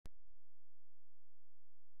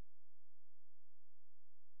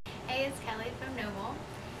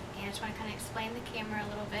just want to kind of explain the camera a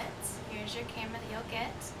little bit. Here's your camera that you'll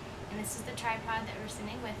get, and this is the tripod that we're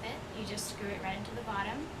sending with it. You just screw it right into the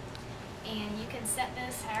bottom, and you can set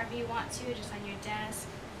this however you want to, just on your desk,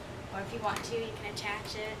 or if you want to, you can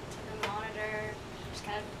attach it to the monitor, just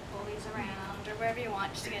kind of pull these around, or wherever you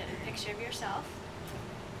want, just to get a picture of yourself.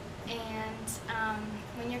 And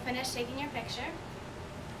when you're finished taking your picture,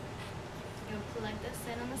 you'll plug this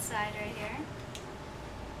in on the side right here.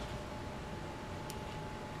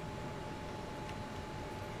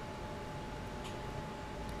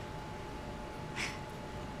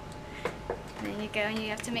 And then you go and you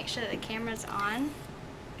have to make sure that the camera's on,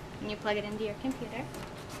 and you plug it into your computer.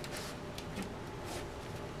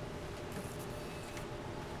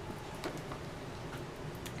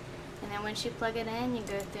 And then once you plug it in, you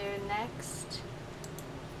go through next.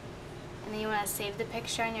 And then you want to save the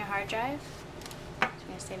picture on your hard drive. So I'm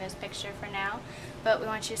going to save this picture for now, but we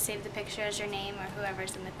want you to save the picture as your name or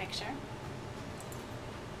whoever's in the picture.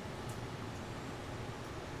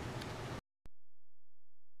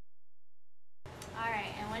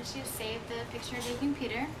 Alright, and once you've saved the picture to your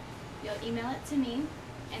computer, you'll email it to me.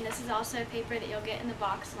 And this is also a paper that you'll get in the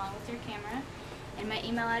box along with your camera. And my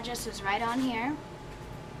email address is right on here.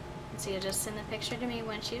 So you'll just send the picture to me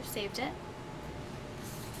once you've saved it.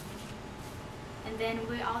 And then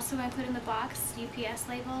we also include in the box UPS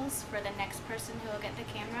labels for the next person who will get the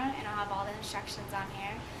camera, and I'll have all the instructions on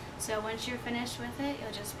here. So once you're finished with it,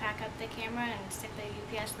 you'll just pack up the camera and stick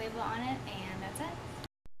the UPS label on it, and that's it.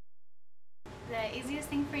 The easiest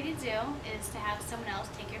thing for you to do is to have someone else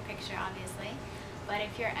take your picture, obviously. But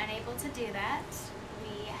if you're unable to do that,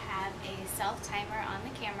 we have a self-timer on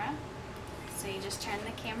the camera. So you just turn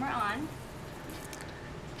the camera on,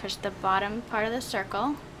 push the bottom part of the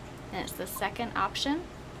circle, and it's the second option.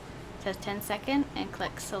 It says 10 seconds, and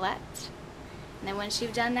click select. And then once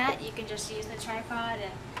you've done that, you can just use the tripod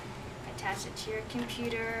and attach it to your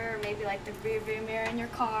computer, or maybe like the rear view mirror in your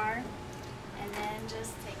car, and then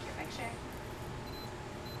just take your picture.